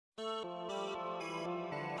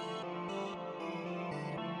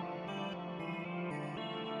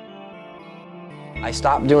I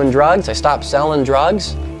stopped doing drugs, I stopped selling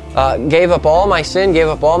drugs, gave up all my sin, gave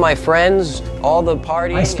up all my friends, all the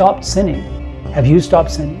partying. I stopped sinning. Have you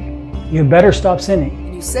stopped sinning? You better stop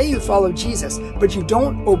sinning. You say you follow Jesus, but you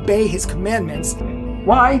don't obey his commandments.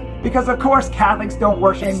 Why? Because of course Catholics don't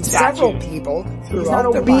worship And statues. several people He's not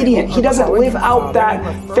obedient. He doesn't live out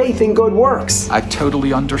that faith in good works. I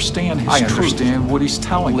totally understand his truth. I understand what he's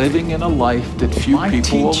telling. Living in a life that few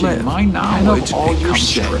people will live. My knowledge, all your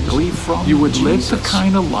strictly from you would live the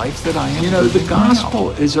kind of life that I am. You know, the gospel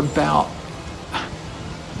is about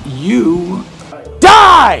you.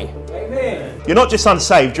 Die! You're not just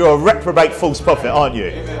unsaved, you're a reprobate false prophet, aren't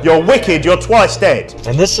you? You're wicked, you're twice dead.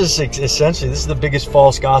 And this is essentially, this is the biggest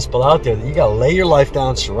false gospel out there, that you gotta lay your life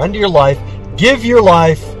down, surrender your life, give your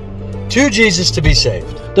life to Jesus to be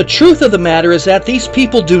saved. The truth of the matter is that these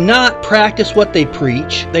people do not practice what they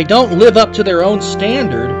preach. They don't live up to their own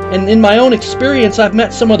standard. And in my own experience, I've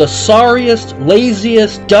met some of the sorriest,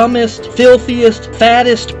 laziest, dumbest, filthiest,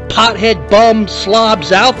 fattest, pothead bum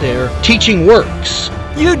slobs out there teaching works.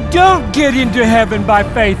 You don't get into heaven by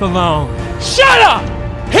faith alone. Shut up!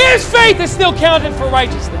 His faith is still counted for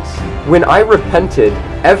righteousness. When I repented,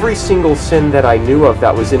 every single sin that I knew of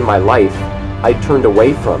that was in my life, I turned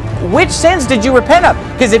away from. Which sins did you repent of?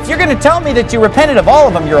 Because if you're going to tell me that you repented of all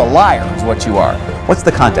of them, you're a liar, is what you are. What's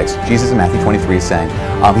the context? Jesus in Matthew 23 is saying,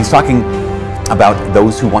 he's talking about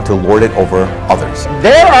those who want to lord it over others.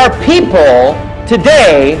 There are people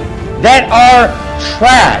today that are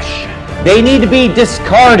trash. They need to be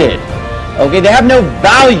discarded. Okay, they have no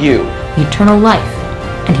value. Eternal life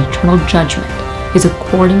and eternal judgment is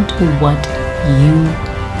according to what you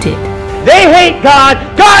did. They hate God.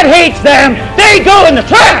 God hates them. They go in the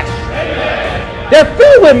trash. They're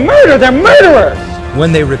filled with murder. They're murderers.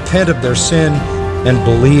 When they repent of their sin and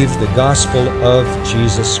believe the gospel of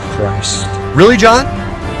Jesus Christ. Really, John?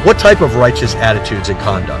 What type of righteous attitudes and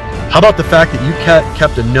conduct? How about the fact that you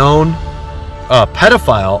kept a known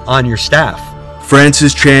pedophile on your staff?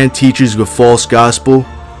 Francis Chan teaches the false gospel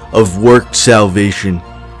of worked salvation,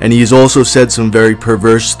 and he has also said some very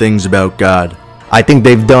perverse things about God. I think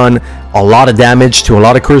they've done a lot of damage to a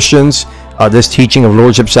lot of Christians, this teaching of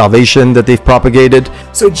Lordship salvation that they've propagated.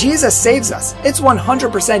 So Jesus saves us. It's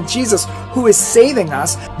 100% Jesus who is saving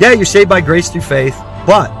us. Yeah, you're saved by grace through faith,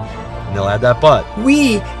 but, and they'll add that but,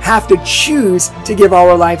 we have to choose to give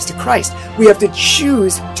our lives to Christ. We have to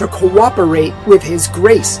choose to cooperate with his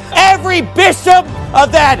grace. Every bishop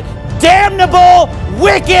of that damnable,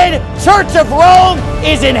 wicked Church of Rome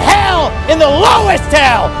is in hell, in the lowest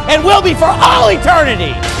hell, and will be for all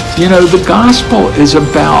eternity. You know, the gospel is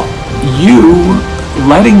about you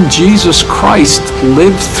letting Jesus Christ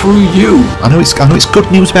live through you. I know it's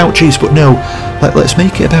good news about Jesus, but no, let's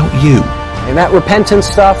make it about you. And that repentance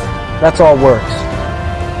stuff, that's all works.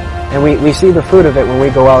 And we see the fruit of it when we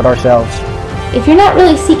go out ourselves. If you're not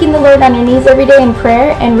really seeking the Lord on your knees every day in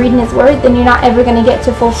prayer and reading his word, then you're not ever going to get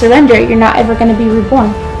to full surrender. You're not ever going to be reborn.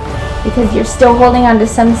 Because you're still holding on to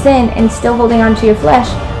some sin and still holding on to your flesh.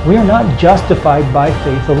 We are not justified by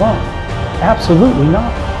faith alone. Absolutely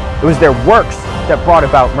not. It was their works that brought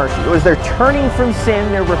about mercy. It was their turning from sin,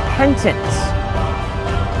 their repentance,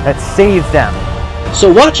 that saved them.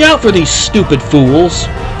 So watch out for these stupid fools,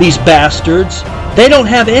 these bastards. They don't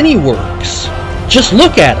have any works. Just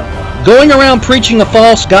look at them. Going around preaching a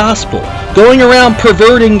false gospel, going around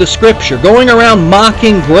perverting the scripture, going around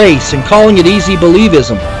mocking grace and calling it easy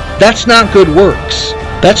believism. That's not good works.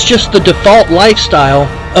 That's just the default lifestyle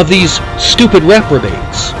of these stupid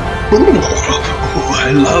reprobates.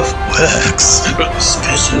 I love works,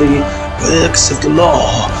 especially works of the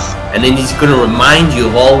law. And then he's going to remind you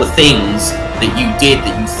of all the things that you did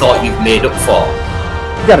that you thought you've made up for.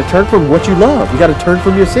 You got to turn from what you love. You got to turn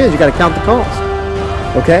from your sins. You got to count the cost.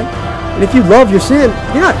 Okay? And if you love your sin,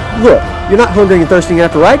 you're not hungering and thirsting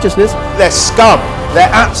after righteousness. They're scum. They're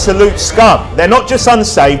absolute scum. They're not just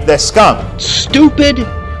unsaved, they're scum. Stupid,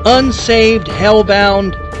 unsaved,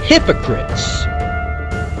 hellbound hypocrites.